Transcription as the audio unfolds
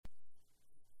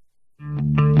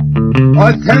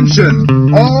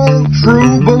Attention, all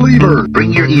true believers.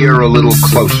 Bring your ear a little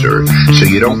closer so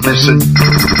you don't miss a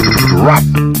drop.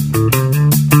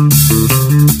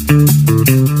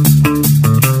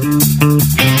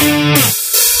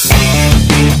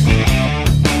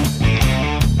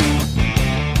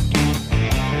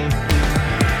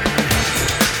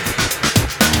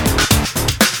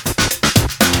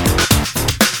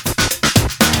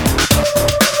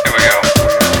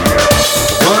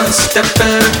 Step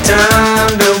at a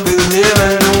time, don't be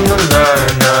living on the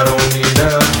line. I don't need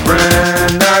a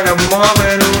friend, I got more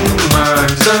than on my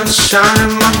mind. Sunshine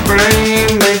in my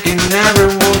brain, making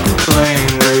everyone complain.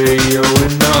 Radio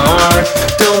in the heart,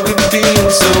 don't be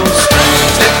being so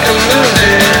strange. Take a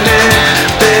minute,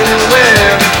 baby, where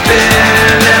have you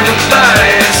been?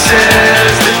 Everybody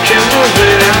says that you move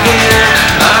it again.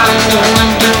 I don't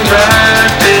wanna be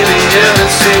right, baby,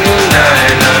 every single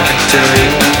night. I can tell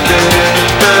you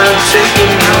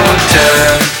taking your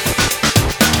time.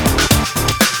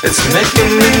 It's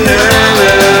making me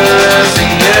nervous,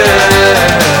 yeah.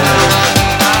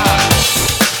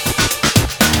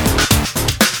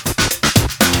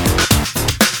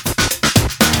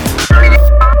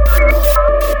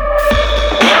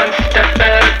 One step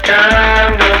at a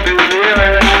time, don't be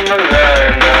living on the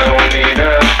line. I don't need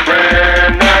a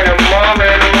friend, I got more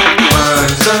than on my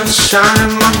mind. Sunshine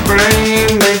in my brain,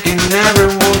 making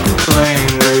everyone complain.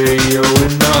 Radio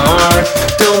in the heart,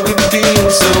 don't be being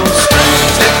so strange.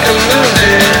 Take a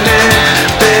minute,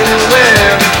 baby, where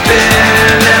have you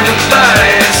been?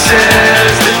 Everybody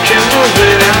says that you move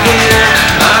it again.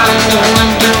 I don't wanna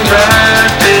be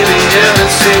right, baby, every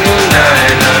single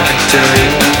night. I can tell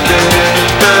you that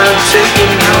I'm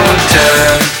taking your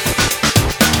time.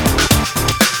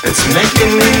 It's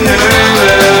making me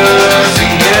nervous,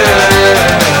 yeah.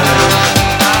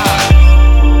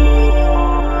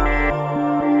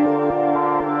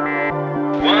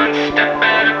 One step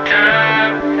at a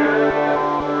time.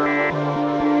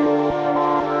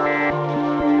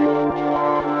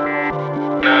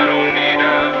 I don't need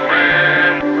a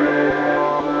friend.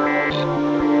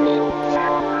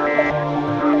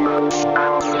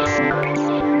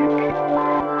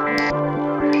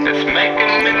 It's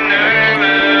making me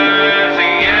nervous,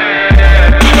 yeah.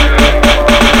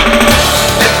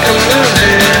 Take a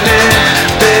minute,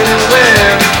 baby, where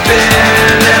have you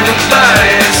been?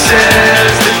 Everybody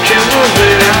says that you move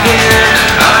it again.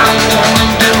 I don't wanna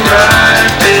be right,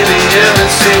 baby, every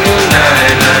single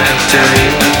night. I can tell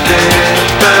you that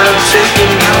I'm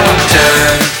taking your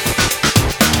time.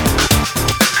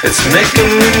 It's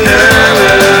making me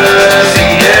nervous,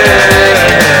 yeah.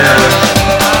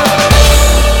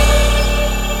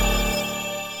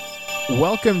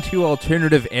 Welcome to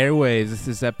Alternative Airwaves. This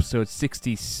is episode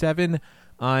 67.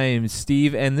 I'm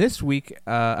Steve, and this week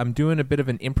I'm doing a bit of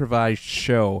an improvised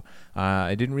show.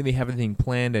 I didn't really have anything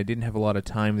planned. I didn't have a lot of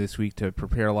time this week to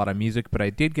prepare a lot of music, but I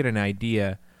did get an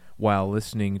idea while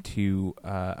listening to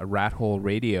a Rat Hole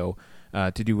Radio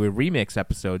to do a remix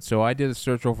episode. So I did a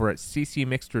search over at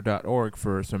ccmixter.org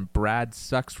for some Brad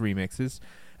Sucks remixes.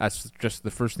 That's just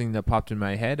the first thing that popped in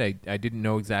my head. I didn't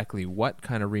know exactly what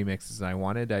kind of remixes I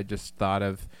wanted. I just thought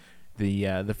of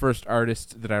the first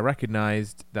artist that I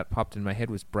recognized that popped in my head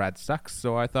was Brad Sucks.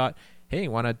 So I thought, hey,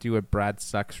 why not do a Brad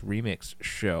Sucks remix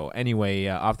show? Anyway,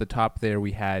 off the top there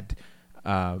we had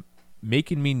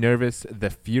Making Me Nervous,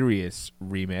 the Furious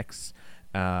remix.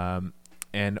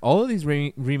 And all of these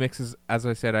remixes, as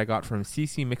I said, I got from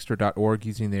ccmixter.org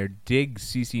using their Dig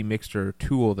CC Mixter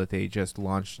tool that they just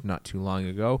launched not too long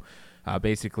ago.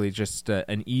 Basically just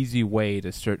an easy way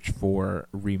to search for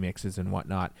remixes and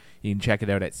whatnot. You can check it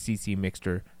out at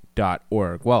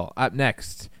ccmixter.org. Well, up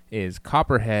next is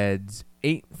Copperhead's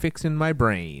Ain't Fixin' My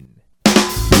Brain.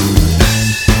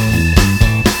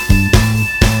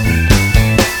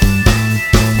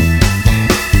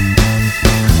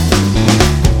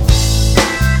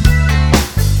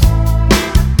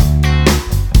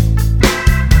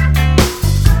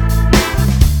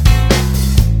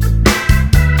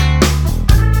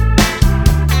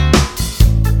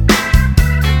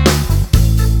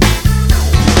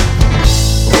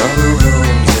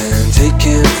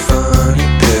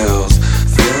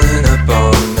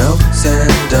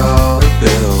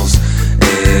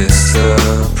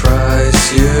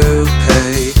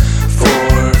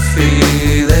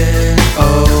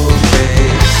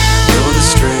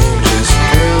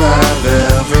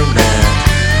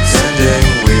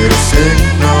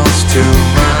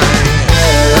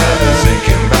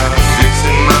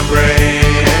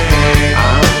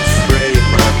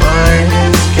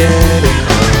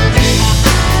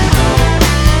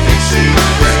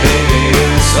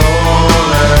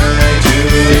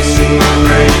 Fixing my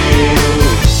brain.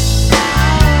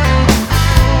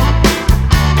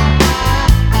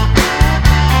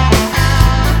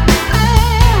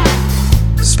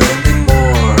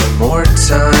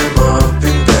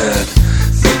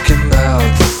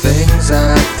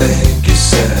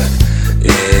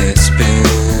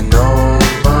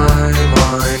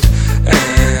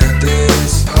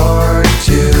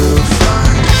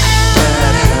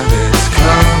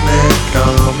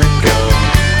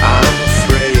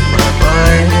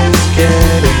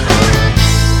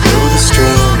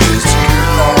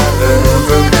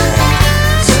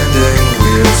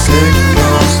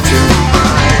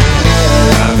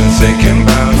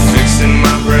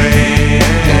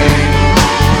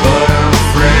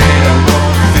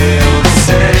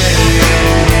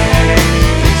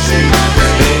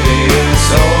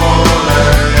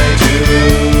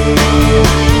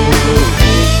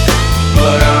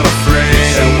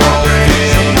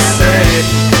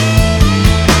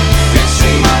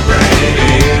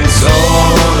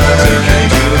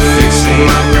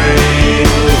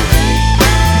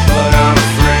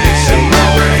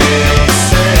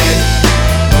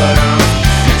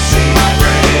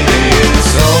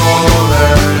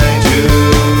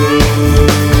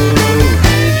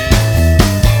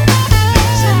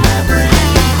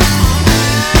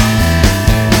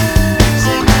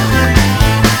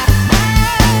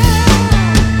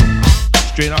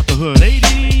 straight out the hood.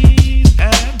 Ladies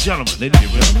and gentlemen, ladies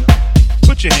and gentlemen,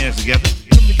 put your hands together.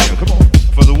 Come on.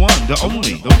 For the one, the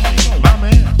only, my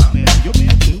man, your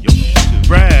man too,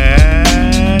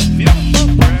 Brad.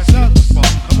 Come on.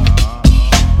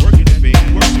 Working that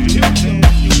man, working the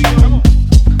come on.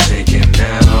 Taken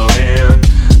out and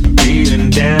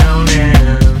beaten down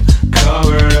and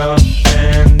covered up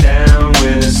and down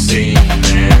with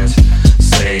cement,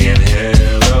 saying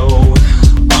hello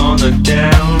on the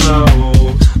down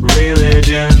low,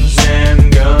 religions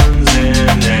and guns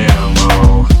and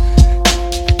ammo.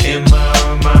 In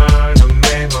my mind, I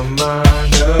made my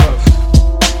mind up.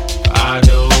 I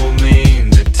don't mean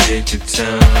to take your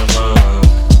time up.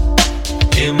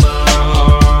 In my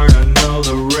heart, I know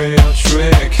the real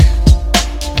trick.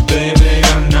 Baby, I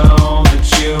know that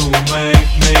you make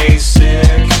me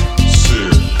sick.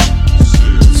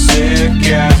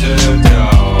 Sick as a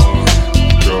dog.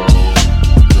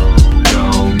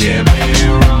 Don't get me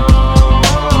wrong,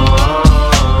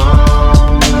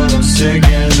 but I'm sick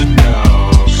as a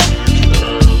dog.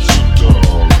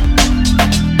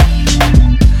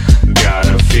 Got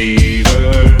a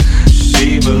fever,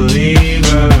 she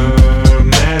believer.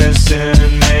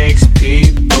 Medicine makes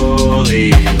people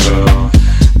evil.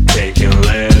 Taking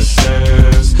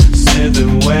lessons, Smith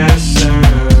and Wesson,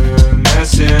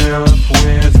 messing up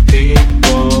with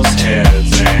people's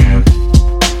heads. And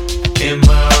in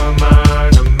my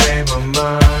mind, I made my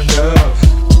mind up.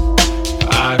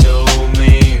 I don't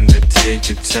mean to take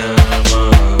your time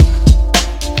up.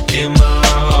 In my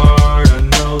heart, I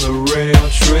know the real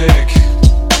trick.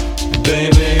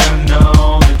 Baby, I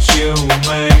know that you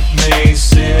make me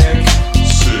sick.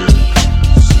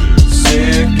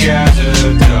 Sick as a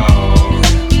dog.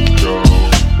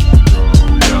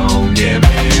 Don't get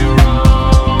me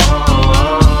wrong,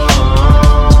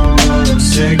 but I'm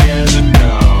sick as a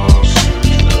dog.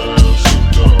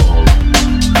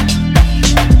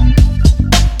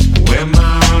 When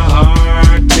my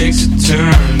heart takes a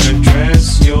turn to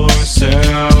dress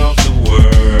yourself the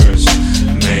worst,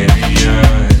 maybe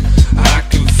I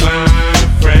can find a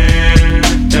friend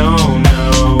that don't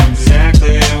know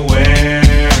exactly where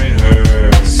it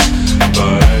hurts.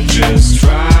 But I just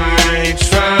try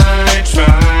to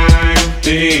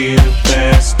be the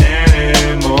best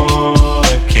animal I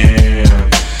can.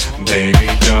 Baby,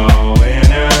 no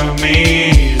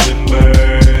enemies and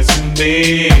birds and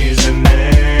bees, and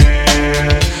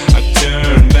then I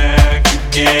turn back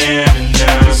again, and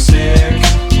I'm sick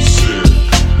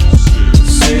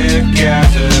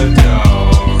as a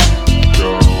dog.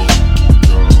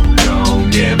 Don't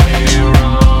get me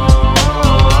wrong,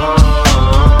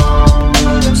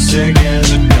 but I'm sick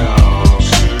as a dog.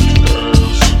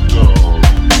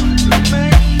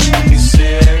 Make me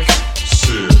sick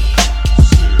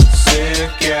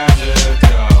as a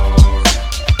dog.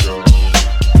 Don't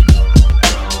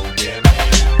get me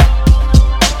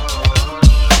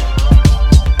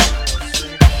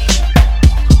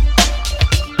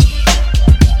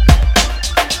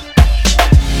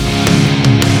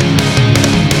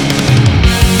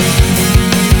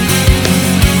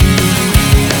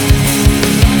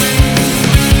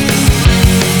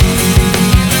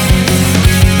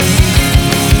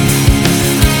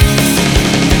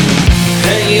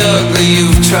Hey ugly,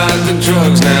 you've tried the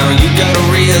drugs now. You gotta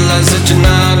realize that you're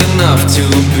not enough to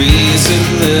be a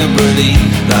celebrity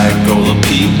like all the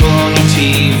people on your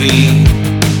TV.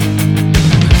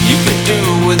 You could do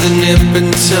with a nip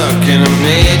and tuck and a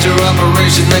major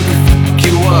operation that can fuck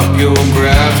you up. You're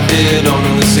grafted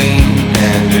onto the scene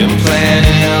and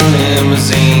implanted a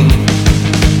limousine.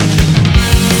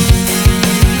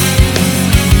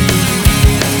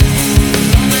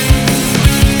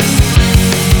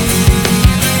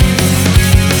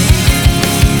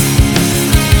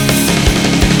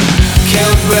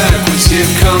 Backwards, here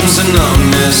comes the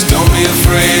numbness. Don't be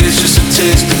afraid, it's just a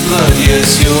taste of blood.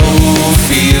 Yes, you'll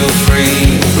feel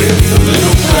free with a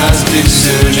little plastic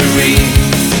surgery.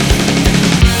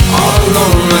 All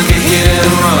alone like a hit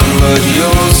and run, but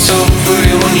you're so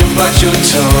pretty when you bite your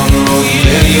tongue. Oh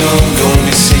yeah, you're gonna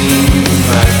be seen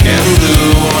black and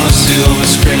blue on a silver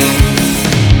screen.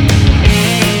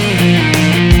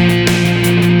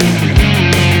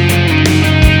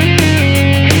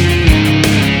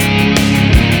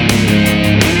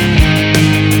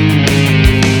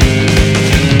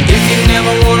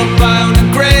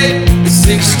 Biodegrade,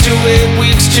 6 to 8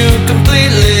 weeks to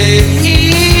completely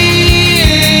heal.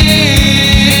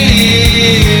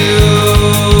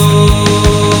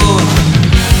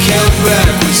 Count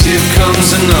backwards, here comes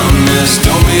the numbness.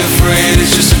 Don't be afraid,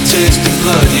 it's just a taste of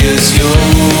blood. Yes,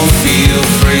 you'll feel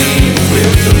free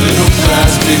with a little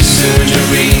plastic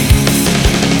surgery.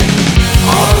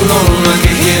 All alone like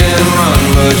a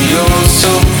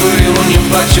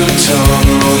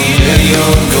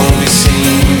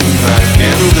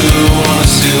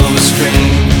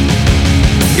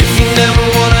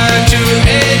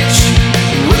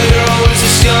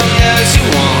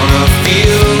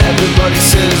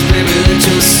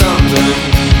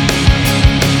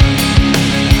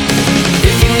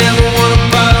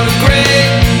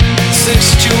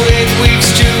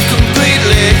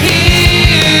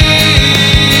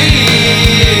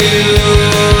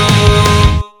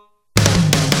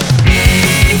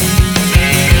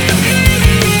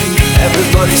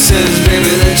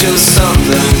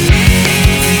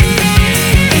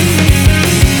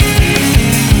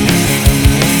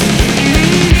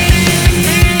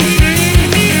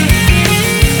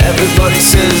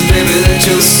says, baby, that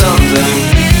you're something.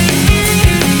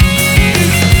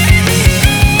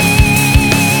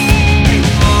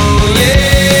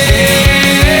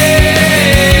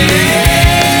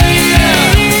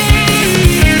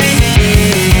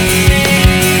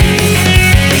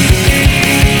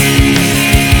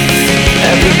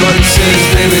 Everybody says,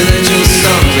 baby, that you're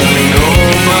something.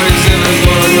 Nobody's ever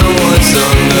gonna know what's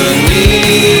underneath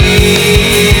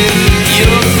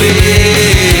your face.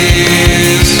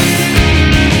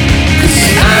 'Cause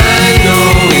I know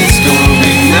it's gonna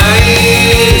be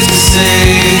nice to say,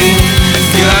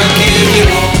 God give you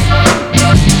all.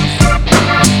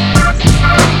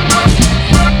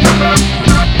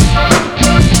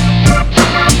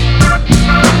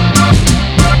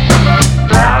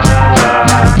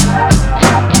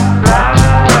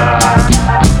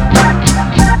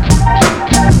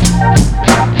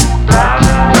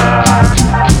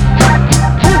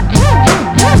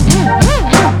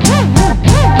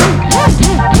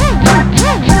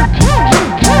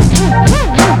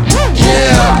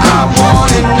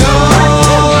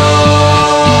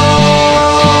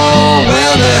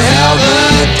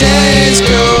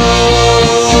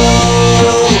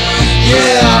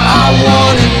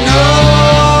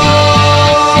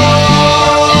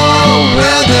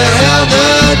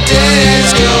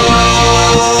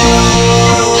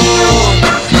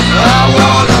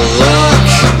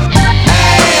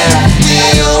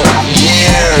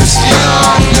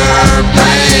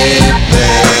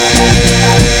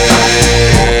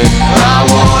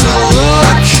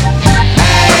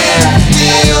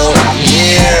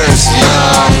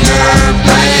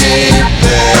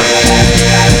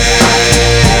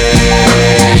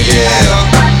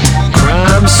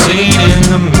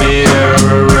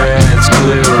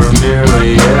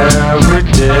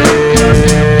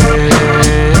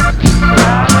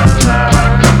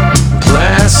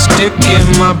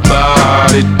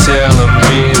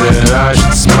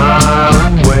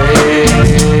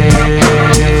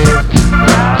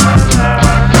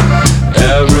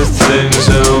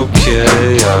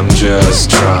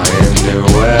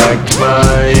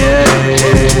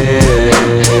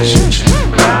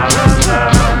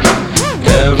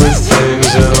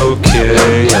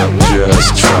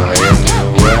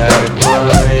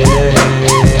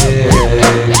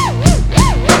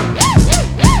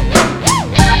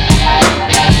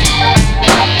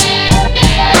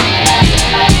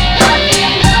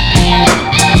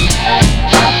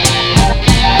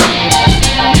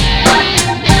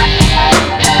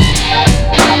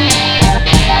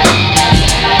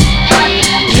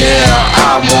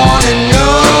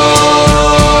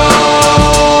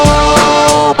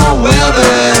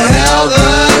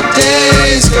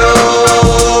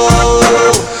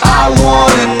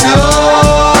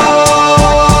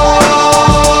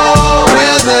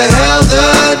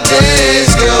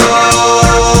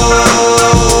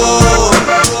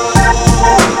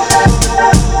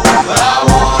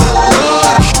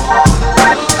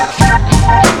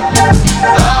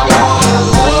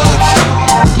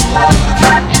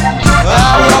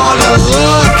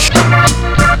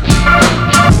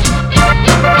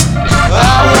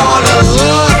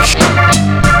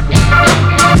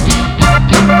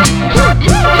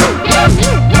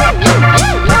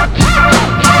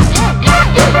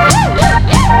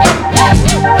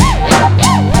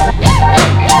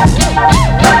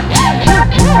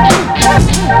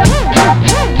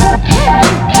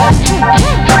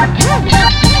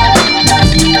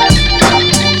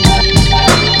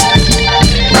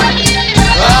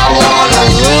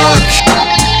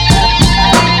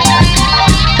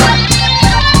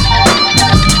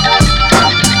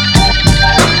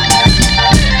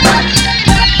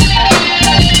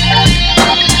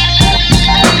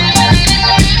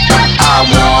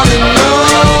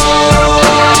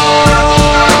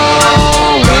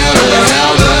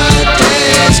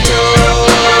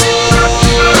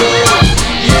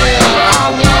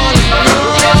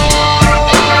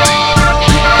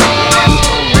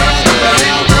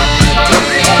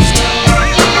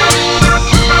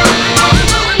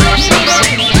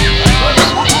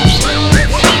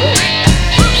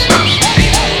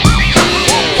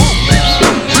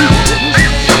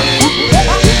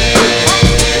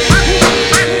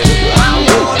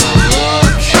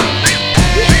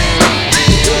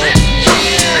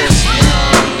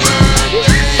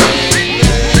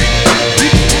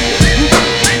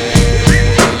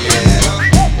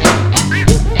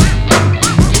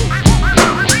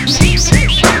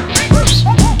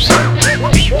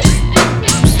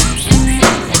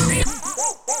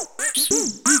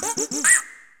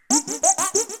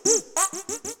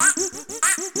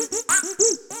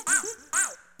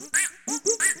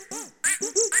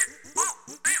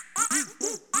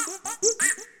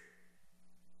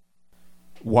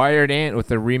 Wired Ant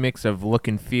with a remix of Look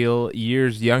and Feel,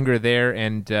 Years Younger there,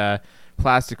 and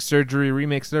Plastic Surgery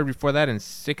remix there before that, and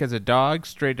Sick as a Dog,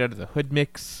 straight out of the Hood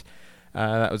mix.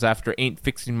 That was after Ain't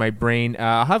Fixing My Brain.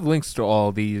 I'll have links to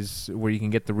all these where you can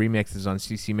get the remixes on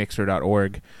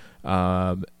ccmixer.org.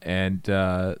 And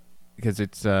because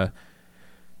it's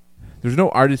there's no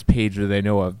artist page that I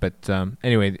know of, but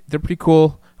anyway, they're pretty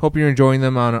cool. Hope you're enjoying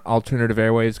them on Alternative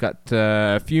Airwaves. Got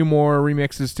a few more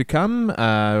remixes to come,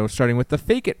 starting with the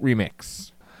Fake It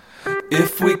remix.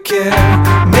 If we can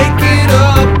make it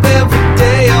up every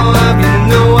day, I'll have you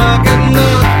know I got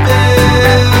nothing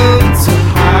to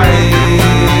hide.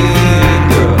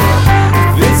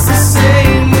 If it's the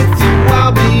same with you,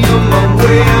 I'll be on my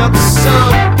way out to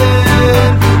something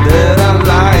that I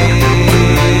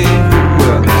like.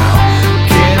 Well, now,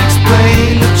 can't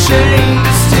explain the change,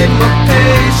 just in my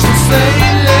patience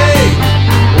lately,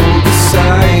 or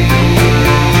decide.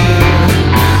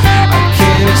 I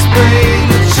can't explain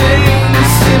the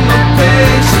changes in my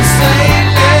patience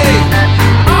lately.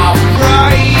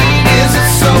 Alright, is it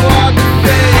so hard to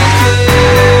fake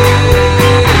it?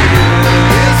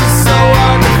 Is it so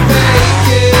hard to fake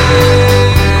it?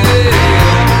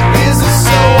 Is it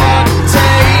so hard to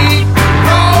take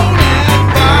wrong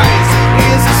advice?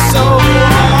 Is it so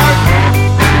hard?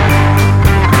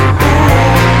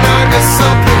 Ooh, I got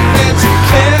something that you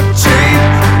can't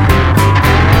treat.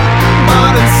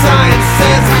 Modern science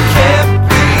says it can't.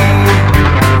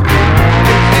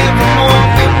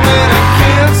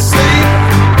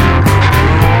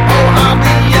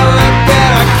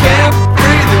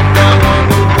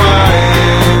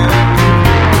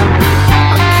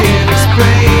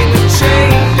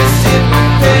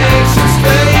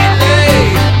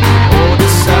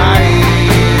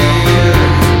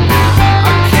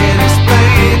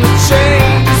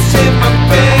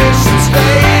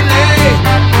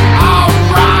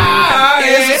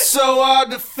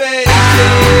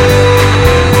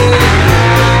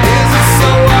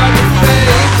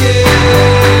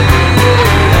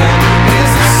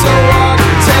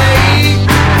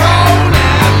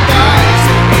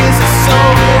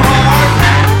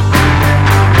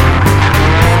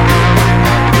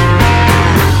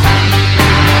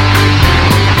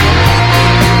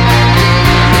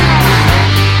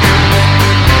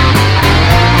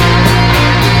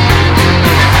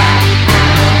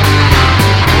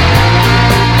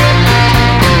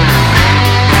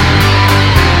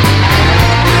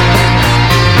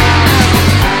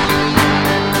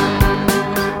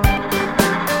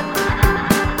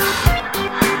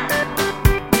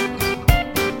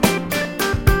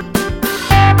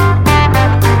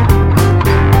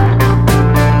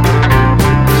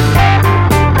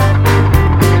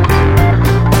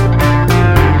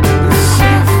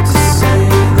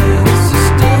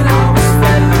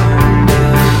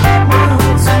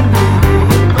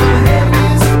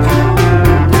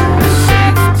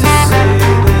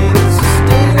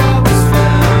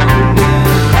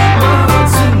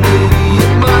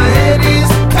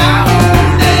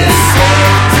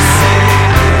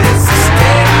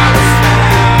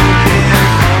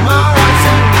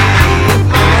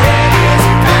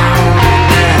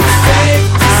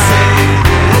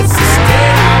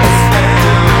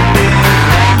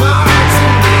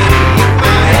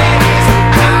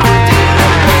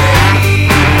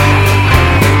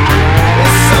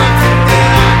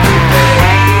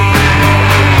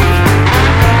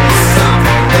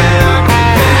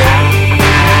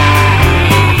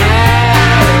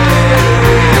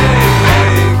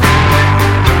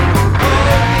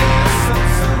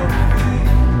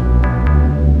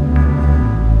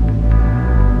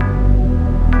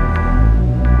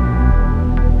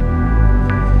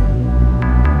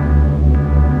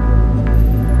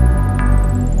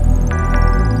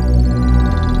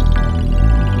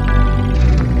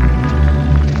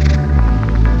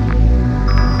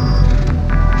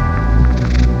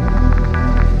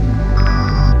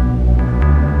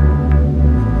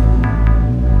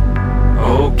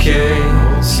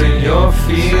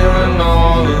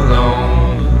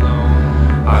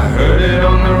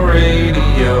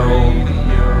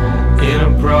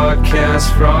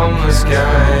 From the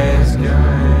skies,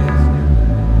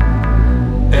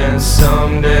 and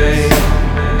someday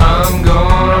I'm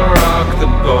gonna rock the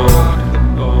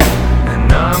boat,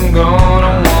 and I'm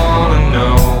gonna wanna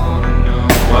know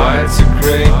why it's a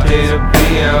great day to be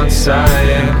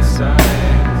outside.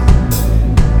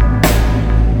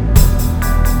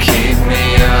 Keep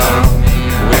me up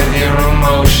with your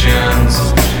emotions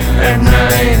at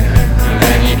night, and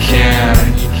then you can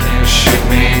shoot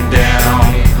me down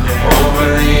over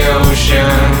the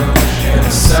ocean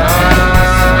inside.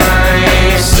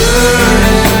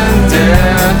 Sudden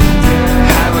death.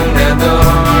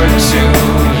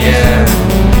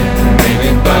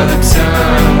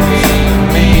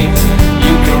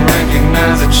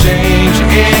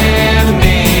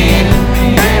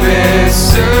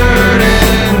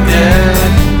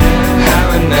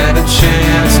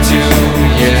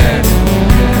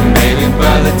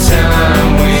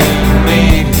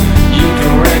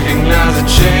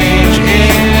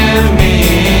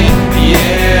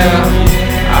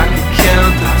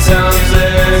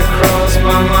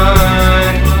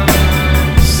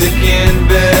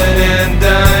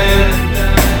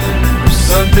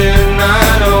 something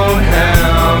I don't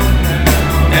have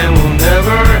and will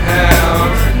never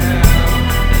have.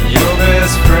 Your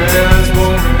best friends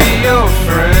won't be your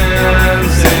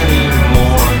friends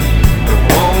anymore. They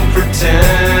won't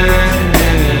pretend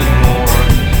anymore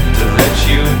to let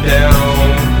you down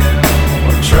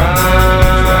or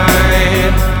try.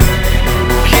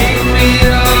 Keep me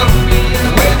up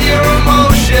with your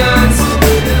emotions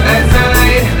at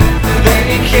night, then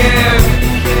you can't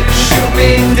shoot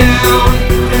me down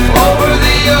over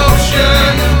the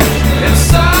ocean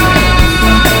inside.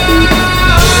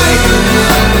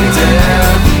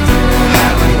 Death,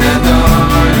 haven't had the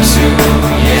heart to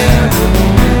yet.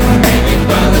 Maybe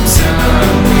by the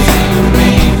time we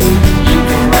meet, you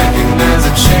can recognize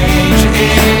a change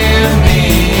in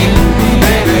me.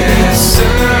 Maybe it's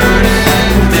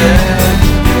certain death,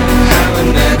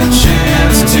 haven't had the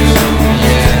chance to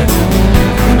yet.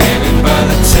 Maybe by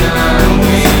the time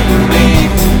we meet,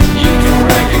 you can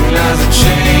recognize a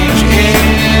change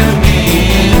in me.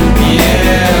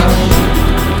 Yeah.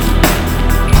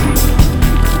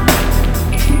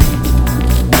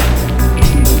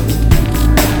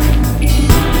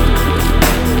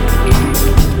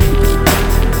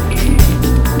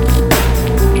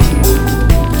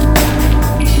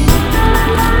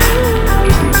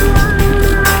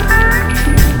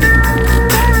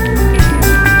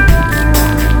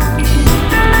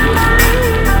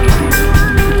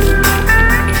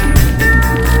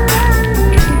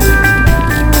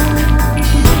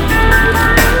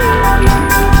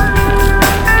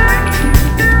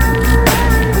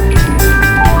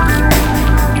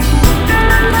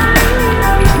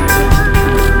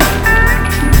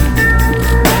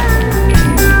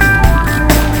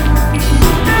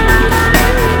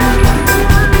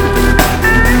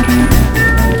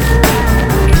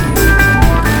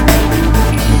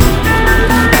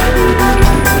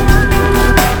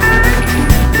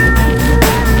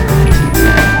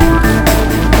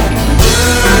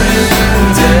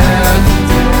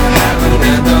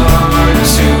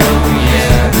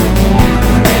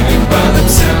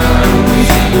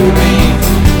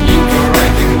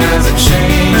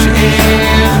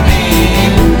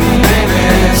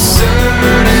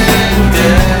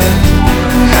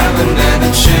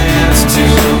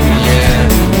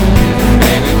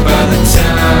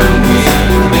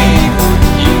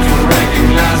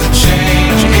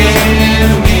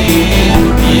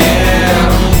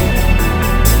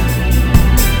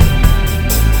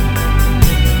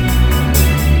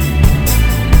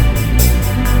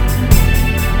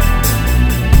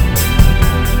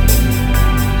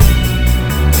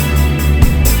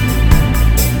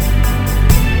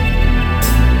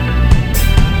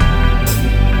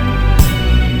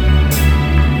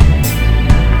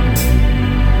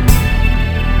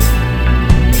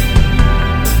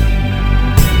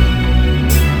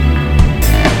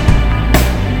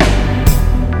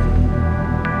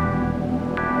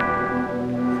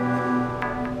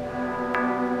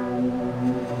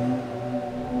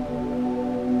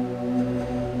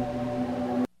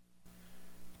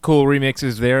 Cool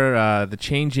remixes there. The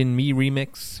Change in Me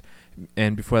remix,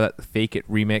 and before that, the Fake It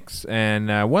remix. And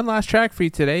one last track for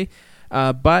you today.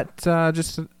 But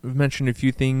just to mention a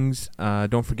few things.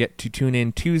 Don't forget to tune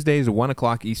in Tuesdays at 1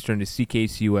 o'clock Eastern to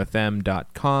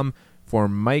ckcufm.com for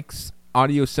Mike's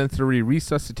Audio Sensory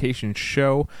Resuscitation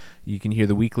Show. You can hear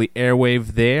the weekly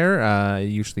airwave there. I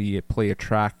usually play a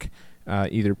track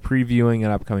either previewing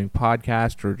an upcoming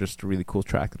podcast or just a really cool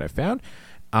track that I found.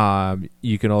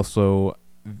 You can also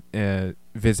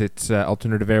visit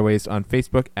Alternative Airways on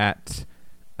Facebook at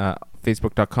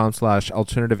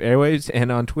facebook.com/Alternative Airways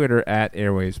and on Twitter at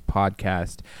Airways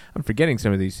Podcast. I'm forgetting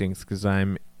some of these things because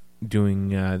I'm doing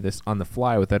this on the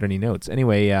fly without any notes.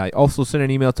 Anyway, also send an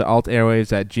email to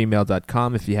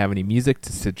altairwaves@gmail.com if you have any music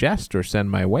to suggest or send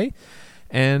my way.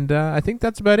 And I think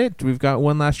that's about it. We've got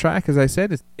one last track, as I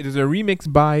said. It is a remix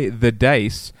by The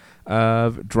Dice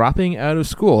of Dropping Out of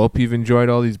School. Hope you've enjoyed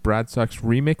all these Brad Sucks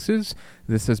remixes.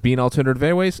 This has been Alternative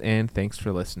Airways, and thanks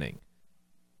for listening.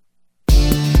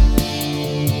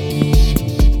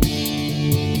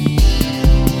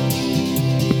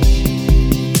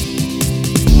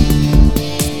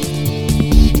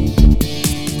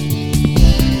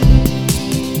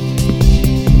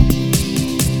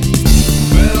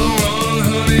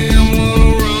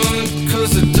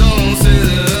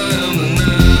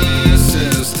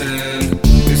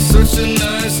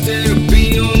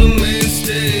 Be on the main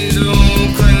stage,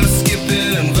 all class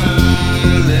skipping and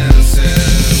violence.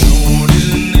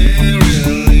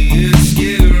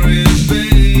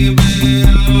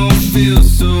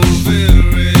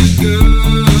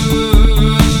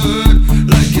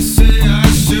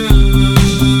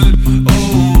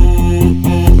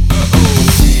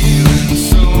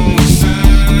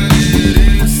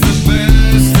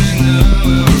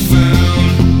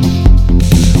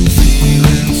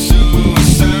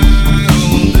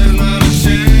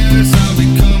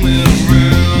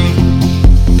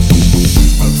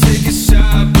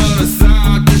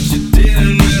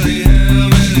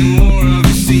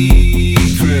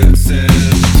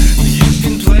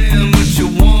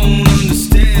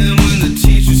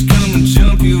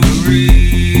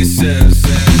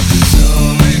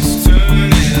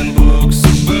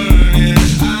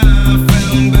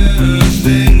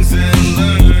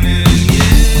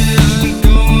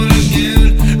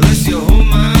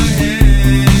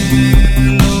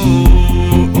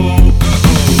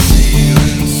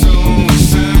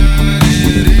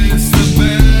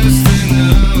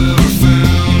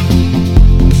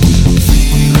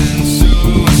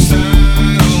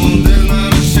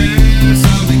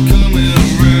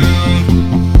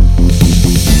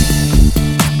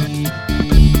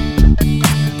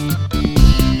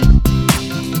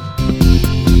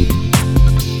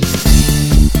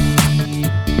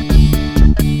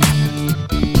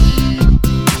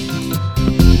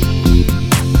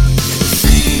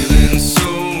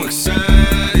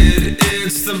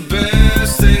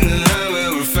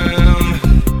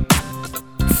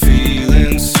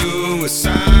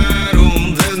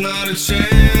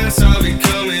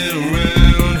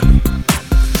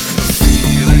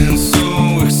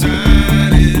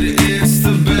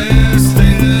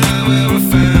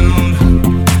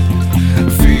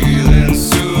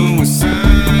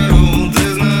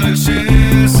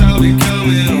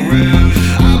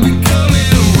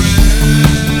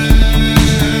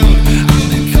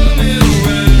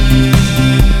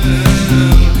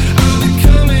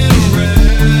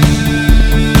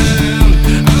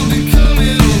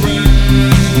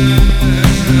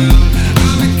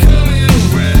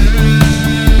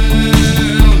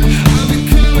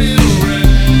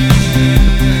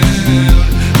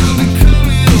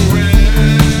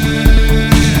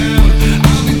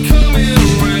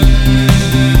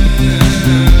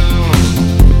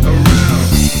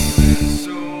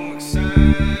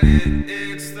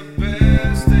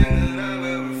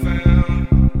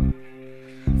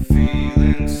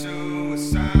 feeling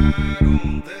suicidal.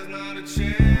 There's not a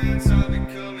chance I'll be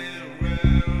coming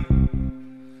around.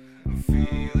 I'm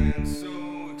feeling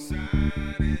so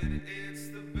excited. It's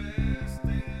the best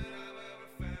thing that I've ever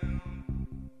found.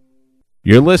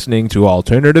 You're listening to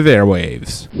Alternative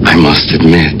Airwaves. I must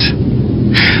admit,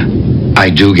 I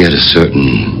do get a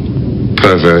certain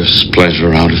perverse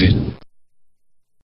pleasure out of it.